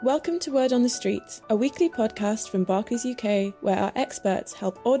Welcome to Word on the Street, a weekly podcast from Barclays UK, where our experts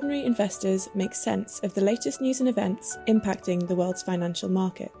help ordinary investors make sense of the latest news and events impacting the world's financial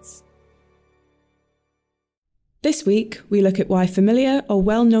markets. This week, we look at why familiar or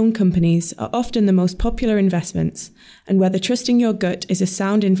well-known companies are often the most popular investments and whether trusting your gut is a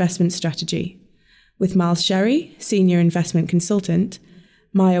sound investment strategy. With Miles Sherry, Senior Investment Consultant,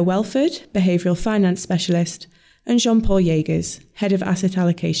 Maya Welford, Behavioural Finance Specialist, and Jean-Paul Jaegers, Head of Asset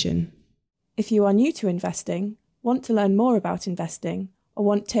Allocation. If you are new to investing, want to learn more about investing, or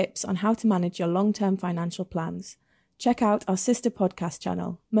want tips on how to manage your long-term financial plans, check out our sister podcast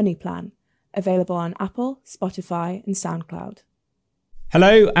channel, Money Plan, available on Apple, Spotify, and SoundCloud.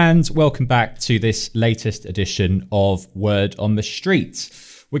 Hello and welcome back to this latest edition of Word on the Street.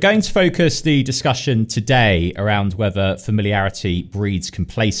 We're going to focus the discussion today around whether familiarity breeds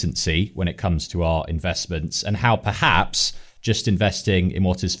complacency when it comes to our investments and how perhaps just investing in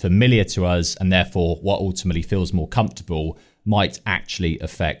what is familiar to us and therefore what ultimately feels more comfortable might actually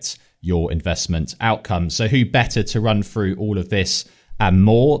affect your investment outcomes. So who better to run through all of this and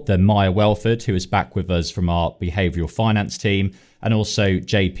more than Maya Welford, who is back with us from our behavioural finance team, and also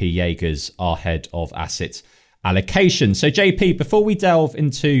JP Jaegers, our Head of Asset Allocation. So JP, before we delve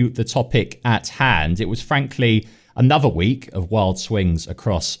into the topic at hand, it was frankly another week of wild swings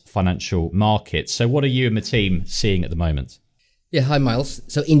across financial markets. So what are you and the team seeing at the moment? Yeah, hi Miles.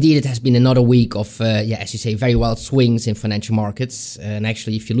 So indeed it has been another week of, as you say, very wild swings in financial markets. And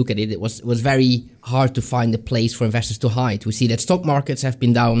actually, if you look at it, it was very hard to find a place for investors to hide. We see that stock markets have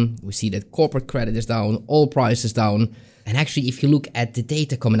been down. We see that corporate credit is down, oil prices down. And actually, if you look at the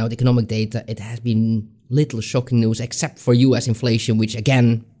data coming out, economic data, it has been little shocking news except for US inflation, which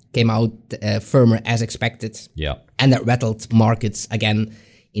again came out firmer as expected. Yeah. And that rattled markets again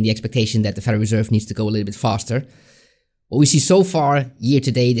in the expectation that the Federal Reserve needs to go a little bit faster. What we see so far year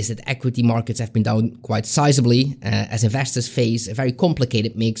to date is that equity markets have been down quite sizably as investors face a very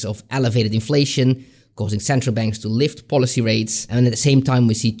complicated mix of elevated inflation, causing central banks to lift policy rates. And at the same time,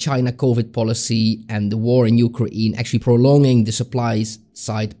 we see China COVID policy and the war in Ukraine actually prolonging the supply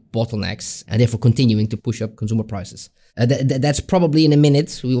side bottlenecks and therefore continuing to push up consumer prices. That's probably in a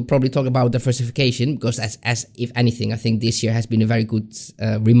minute. We will probably talk about diversification because as if anything, I think this year has been a very good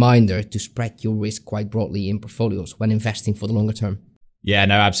reminder to spread your risk quite broadly in portfolios when investing for the longer term. Yeah,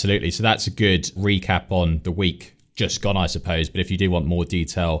 no, absolutely. So that's a good recap on the week just gone, I suppose. But if you do want more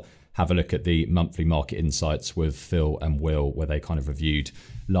detail, have a look at the monthly market insights with Phil and Will, where they kind of reviewed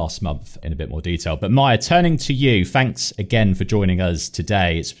last month in a bit more detail. But Maya, turning to you, thanks again for joining us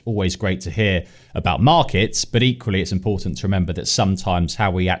today. It's always great to hear about markets, but equally it's important to remember that sometimes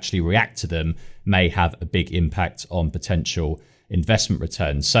how we actually react to them may have a big impact on potential investment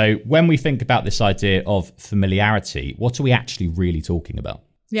returns. So when we think about this idea of familiarity, what are we actually really talking about?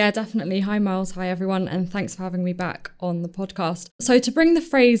 Yeah, definitely. Hi, Miles. Hi, everyone. And thanks for having me back on the podcast. So to bring the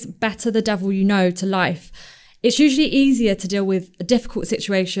phrase better the devil you know to life, it's usually easier to deal with a difficult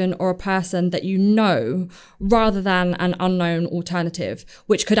situation or a person that you know rather than an unknown alternative,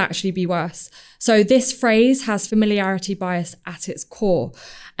 which could actually be worse. So this phrase has familiarity bias at its core,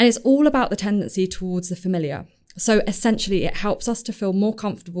 and it's all about the tendency towards the familiar. So essentially, it helps us to feel more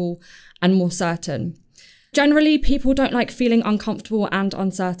comfortable and more certain. Generally, people don't like feeling uncomfortable and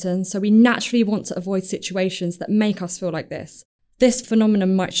uncertain, so we naturally want to avoid situations that make us feel like this. This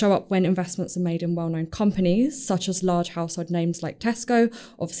phenomenon might show up when investments are made in well-known companies, such as large household names like Tesco.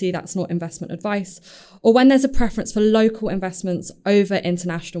 Obviously, that's not investment advice. Or when there's a preference for local investments over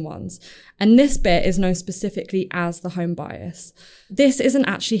international ones. And this bit is known specifically as the home bias. This isn't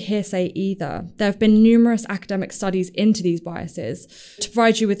actually hearsay either. There have been numerous academic studies into these biases. To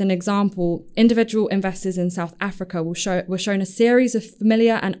provide you with an example, individual investors in South Africa were shown a series of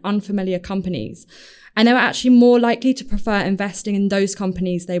familiar and unfamiliar companies. And they were actually more likely to prefer investing in those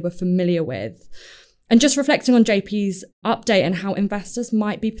companies they were familiar with. And just reflecting on JP's update and how investors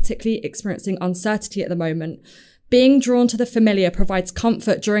might be particularly experiencing uncertainty at the moment, being drawn to the familiar provides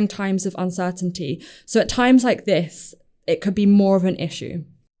comfort during times of uncertainty. So at times like this, it could be more of an issue.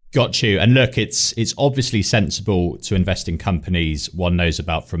 Got you. And look, it's obviously sensible to invest in companies one knows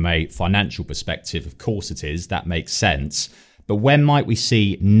about from a financial perspective. Of course it is. That makes sense. But when might we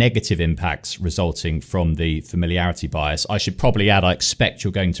see negative impacts resulting from the familiarity bias? I should probably add, I expect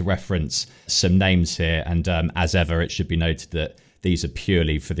you're going to reference some names here. And as ever, it should be noted that these are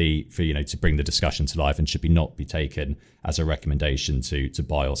purely for to bring the discussion to life and should not be taken as a recommendation to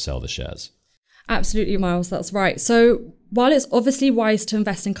buy or sell the shares. Absolutely, Miles, that's right. So while it's obviously wise to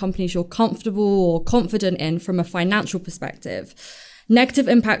invest in companies you're comfortable or confident in from a financial perspective, negative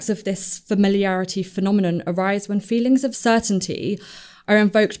impacts of this familiarity phenomenon arise when feelings of certainty are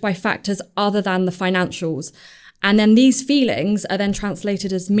invoked by factors other than the financials. And then these feelings are then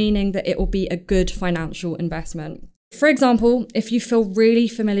translated as meaning that it will be a good financial investment. For example, if you feel really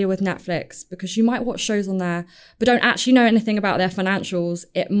familiar with Netflix because you might watch shows on there, but don't actually know anything about their financials,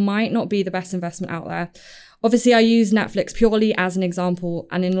 it might not be the best investment out there. Obviously, I use Netflix purely as an example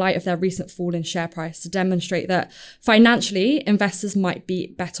and in light of their recent fall in share price to demonstrate that financially, investors might be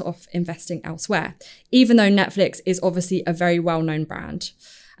better off investing elsewhere, even though Netflix is obviously a very well-known brand.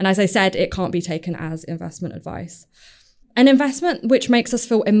 And as I said, it can't be taken as investment advice. An investment which makes us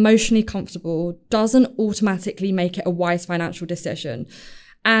feel emotionally comfortable doesn't automatically make it a wise financial decision.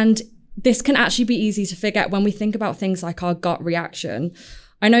 And this can actually be easy to forget when we think about things like our gut reaction.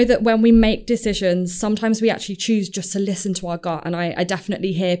 I know that when we make decisions, sometimes we actually choose just to listen to our gut. And I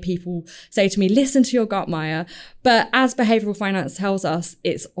definitely hear people say to me, listen to your gut, Maya. But as behavioral finance tells us,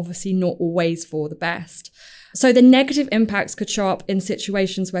 it's obviously not always for the best. So the negative impacts could show up in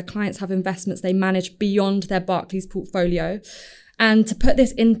situations where clients have investments they manage beyond their Barclays portfolio. And to put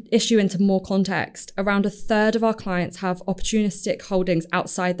this issue into more context, around a third of our clients have opportunistic holdings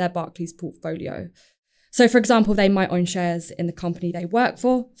outside their Barclays portfolio. So for example, they might own shares in the company they work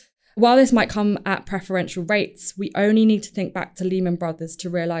for. While this might come at preferential rates, we only need to think back to Lehman Brothers to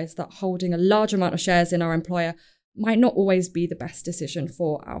realize that holding a large amount of shares in our employer might not always be the best decision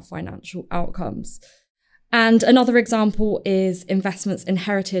for our financial outcomes. And another example is investments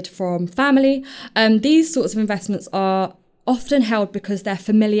inherited from family. These sorts of investments are often held because their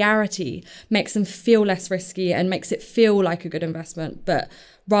familiarity makes them feel less risky and makes it feel like a good investment, but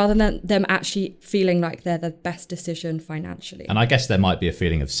rather than them actually feeling like they're the best decision financially. And I guess there might be a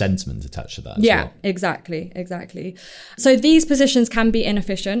feeling of sentiment attached to that as well. Exactly. So these positions can be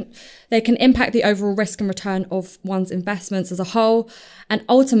inefficient. They can impact the overall risk and return of one's investments as a whole. And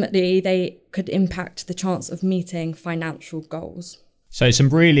ultimately, they could impact the chance of meeting financial goals. So some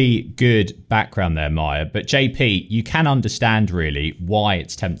really good background there, Maya. But JP, you can understand really why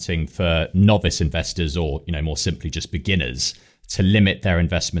it's tempting for novice investors or, more simply just beginners to limit their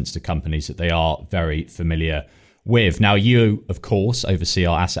investments to companies that they are very familiar with. Now, you, of course, oversee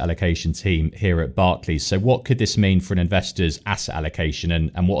our asset allocation team here at Barclays. So what could this mean for an investor's asset allocation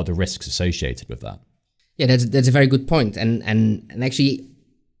and what are the risks associated with that? Yeah, that's a very good point. And actually,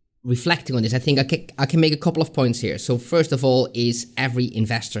 reflecting on this, I think I can make a couple of points here. So first of all is every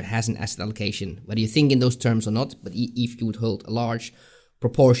investor has an asset allocation, whether you think in those terms or not, but if you would hold a large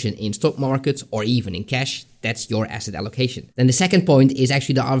proportion in stock markets or even in cash, that's your asset allocation. Then the second point is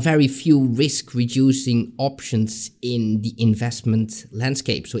actually there are very few risk reducing options in the investment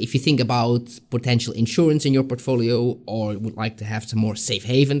landscape. So if you think about potential insurance in your portfolio or would like to have some more safe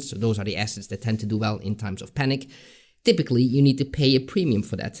havens, so those are the assets that tend to do well in times of panic, typically you need to pay a premium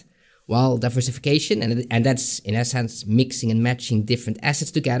for that. While diversification, and that's in essence mixing and matching different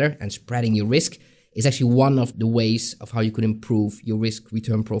assets together and spreading your risk, is actually one of the ways of how you could improve your risk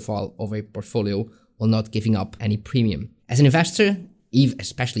return profile of a portfolio while not giving up any premium. As an investor,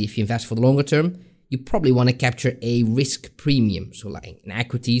 especially if you invest for the longer term, you probably want to capture a risk premium, so like in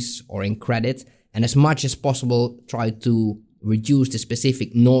equities or in credit, and as much as possible try to reduce the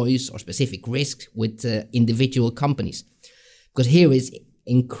specific noise or specific risk with individual companies. Because here is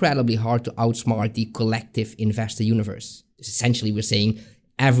incredibly hard to outsmart the collective investor universe. Essentially, we're saying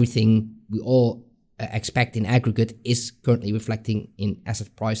everything we all expect in aggregate is currently reflecting in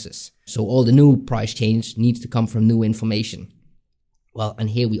asset prices. So all the new price change needs to come from new information. Well, and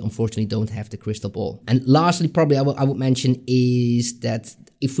here we unfortunately don't have the crystal ball. And lastly, probably I would mention is that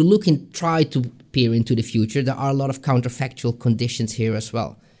if we look and try to peer into the future, there are a lot of counterfactual conditions here as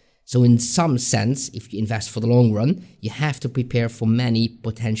well. So in some sense, if you invest for the long run, you have to prepare for many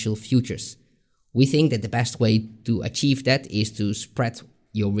potential futures. We think that the best way to achieve that is to spread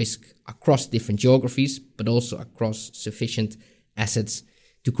your risk across different geographies, but also across sufficient assets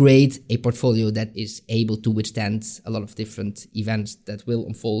to create a portfolio that is able to withstand a lot of different events that will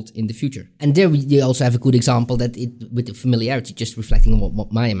unfold in the future. And there we also have a good example that with the familiarity, just reflecting on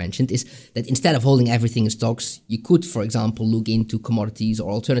what Maya mentioned, is that instead of holding everything in stocks, you could, for example, look into commodities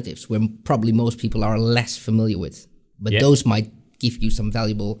or alternatives where probably most people are less familiar with. But those might give you some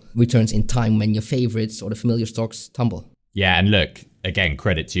valuable returns in time when your favorites or the familiar stocks tumble. Yeah, and look, again,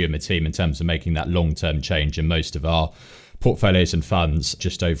 credit to you and the team in terms of making that long-term change in most of our portfolios and funds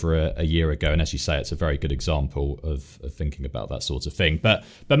just over a year ago. And as you say, it's a very good example of thinking about that sort of thing. But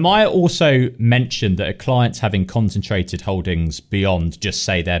Maya also mentioned that a client's having concentrated holdings beyond just,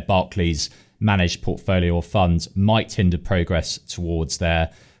 say, their Barclays managed portfolio or fund might hinder progress towards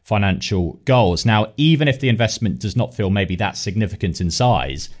their financial goals. Now, even if the investment does not feel maybe that significant in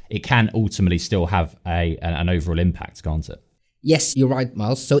size, it can ultimately still have an overall impact, can't it? Yes, you're right,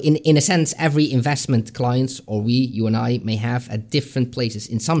 Miles. So in a sense, every investment clients, or you and I, may have at different places.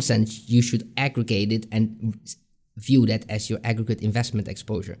 In some sense, you should aggregate it and view that as your aggregate investment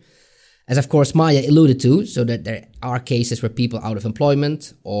exposure. As of course Maya alluded to, so that there are cases where people out of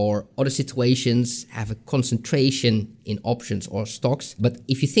employment or other situations have a concentration in options or stocks. But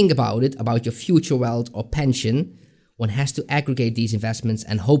if you think about it, about your future wealth or pension, one has to aggregate these investments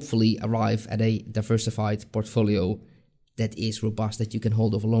and hopefully arrive at a diversified portfolio that is robust, that you can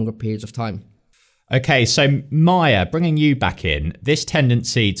hold over longer periods of time. Okay, so Maya, bringing you back in, this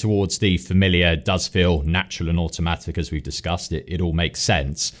tendency towards the familiar does feel natural and automatic, as we've discussed. It all makes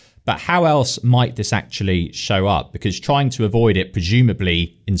sense. But how else might this actually show up? Because trying to avoid it,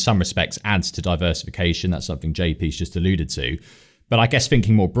 presumably, in some respects, adds to diversification. That's something JP's just alluded to. But I guess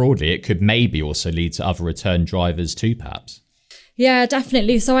thinking more broadly, it could maybe also lead to other return drivers too, perhaps. Yeah,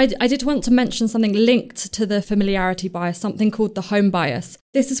 definitely. So I did want to mention something linked to the familiarity bias, something called the home bias.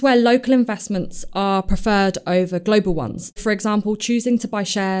 This is where local investments are preferred over global ones. For example, choosing to buy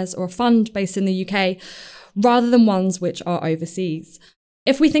shares or a fund based in the UK rather than ones which are overseas.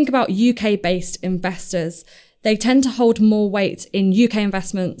 If we think about UK-based investors, they tend to hold more weight in UK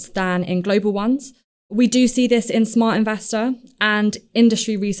investments than in global ones. We do see this in Smart Investor, and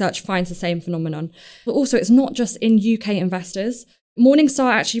industry research finds the same phenomenon. But also, it's not just in UK investors.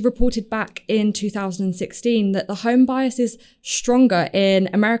 Morningstar actually reported back in 2016 that the home bias is stronger in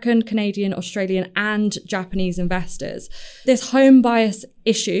American, Canadian, Australian, and Japanese investors. This home bias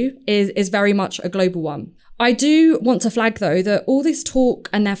issue is very much a global one. I do want to flag, though, that all this talk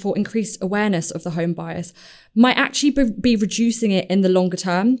and therefore increased awareness of the home bias might actually be reducing it in the longer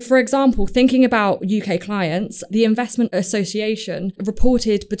term. For example, thinking about UK clients, the Investment Association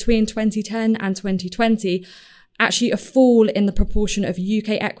reported between 2010 and 2020 actually a fall in the proportion of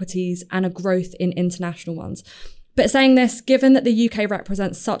UK equities and a growth in international ones. But saying this, given that the UK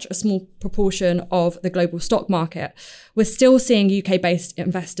represents such a small proportion of the global stock market, we're still seeing UK-based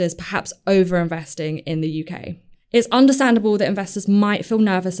investors perhaps over-investing in the UK. It's understandable that investors might feel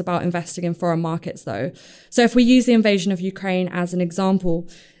nervous about investing in foreign markets, though. So if we use the invasion of Ukraine as an example,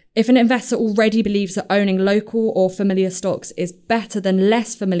 if an investor already believes that owning local or familiar stocks is better than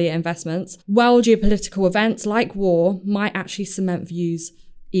less familiar investments, well, geopolitical events like war might actually cement views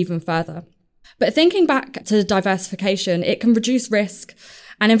even further. But thinking back to diversification, it can reduce risk,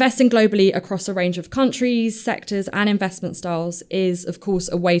 and investing globally across a range of countries, sectors, and investment styles is, of course,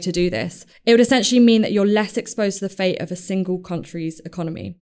 a way to do this. It would essentially mean that you're less exposed to the fate of a single country's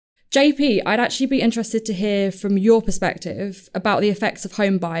economy. JP, I'd actually be interested to hear from your perspective about the effects of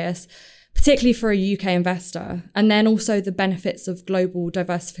home bias, particularly for a UK investor, and then also the benefits of global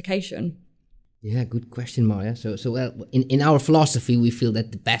diversification. Yeah, good question, Maya. So in our philosophy, we feel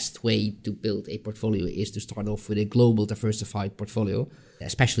that the best way to build a portfolio is to start off with a global diversified portfolio,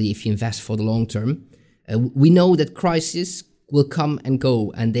 especially if you invest for the long term. We know that crises will come and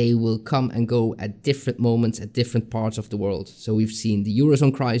go, and they will come and go at different moments at different parts of the world. So we've seen the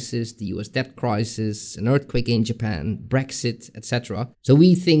Eurozone crisis, the US debt crisis, an earthquake in Japan, Brexit, etc. So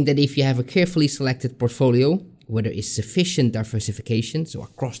we think that if you have a carefully selected portfolio, where there is sufficient diversification, so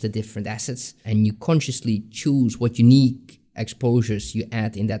across the different assets, and you consciously choose what unique exposures you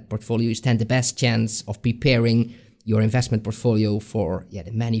add in that portfolio, you stand the best chance of preparing your investment portfolio for the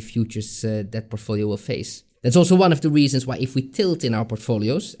many futures that portfolio will face. That's also one of the reasons why if we tilt in our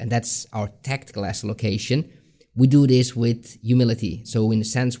portfolios, and that's our tactical asset allocation, we do this with humility. So in a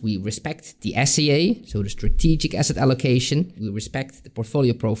sense, we respect the SAA, so the strategic asset allocation, we respect the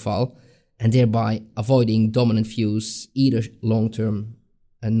portfolio profile, and thereby avoiding dominant views, either long-term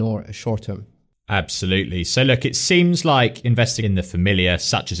nor short-term. Absolutely. So look, it seems like investing in the familiar,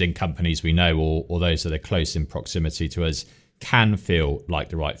 such as in companies we know or those that are close in proximity to us, can feel like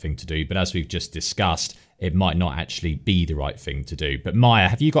the right thing to do. But as we've just discussed, it might not actually be the right thing to do. But Maya,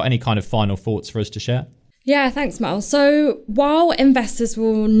 have you got any kind of final thoughts for us to share? Yeah, thanks, Mel. So while investors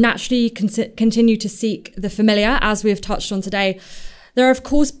will naturally continue to seek the familiar, as we have touched on today, there are, of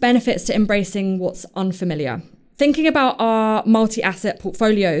course, benefits to embracing what's unfamiliar. Thinking about our multi-asset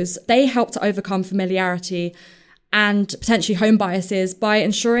portfolios, they help to overcome familiarity and potentially home biases by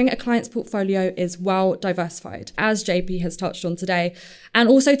ensuring a client's portfolio is well diversified, as JP has touched on today, and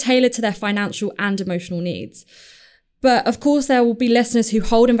also tailored to their financial and emotional needs. But of course, there will be listeners who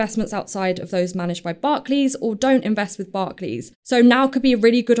hold investments outside of those managed by Barclays or don't invest with Barclays. So now could be a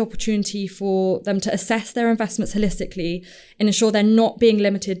really good opportunity for them to assess their investments holistically and ensure they're not being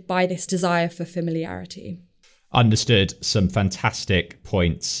limited by this desire for familiarity. Understood. Some fantastic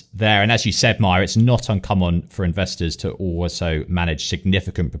points there. And as you said, Maya, it's not uncommon for investors to also manage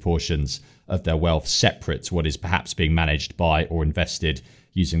significant proportions of their wealth separate to what is perhaps being managed by or invested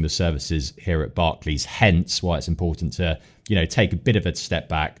using the services here at Barclays. Hence why it's important to, take a bit of a step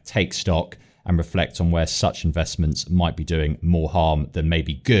back, take stock and reflect on where such investments might be doing more harm than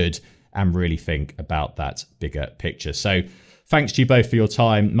maybe good, and really think about that bigger picture. So thanks to you both for your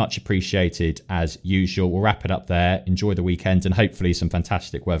time. Much appreciated as usual. We'll wrap it up there. Enjoy the weekend and hopefully some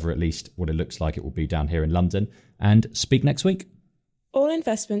fantastic weather, at least what it looks like it will be down here in London. And speak next week. All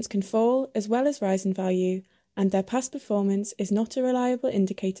investments can fall as well as rise in value, and their past performance is not a reliable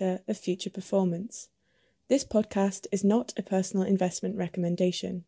indicator of future performance. This podcast is not a personal investment recommendation.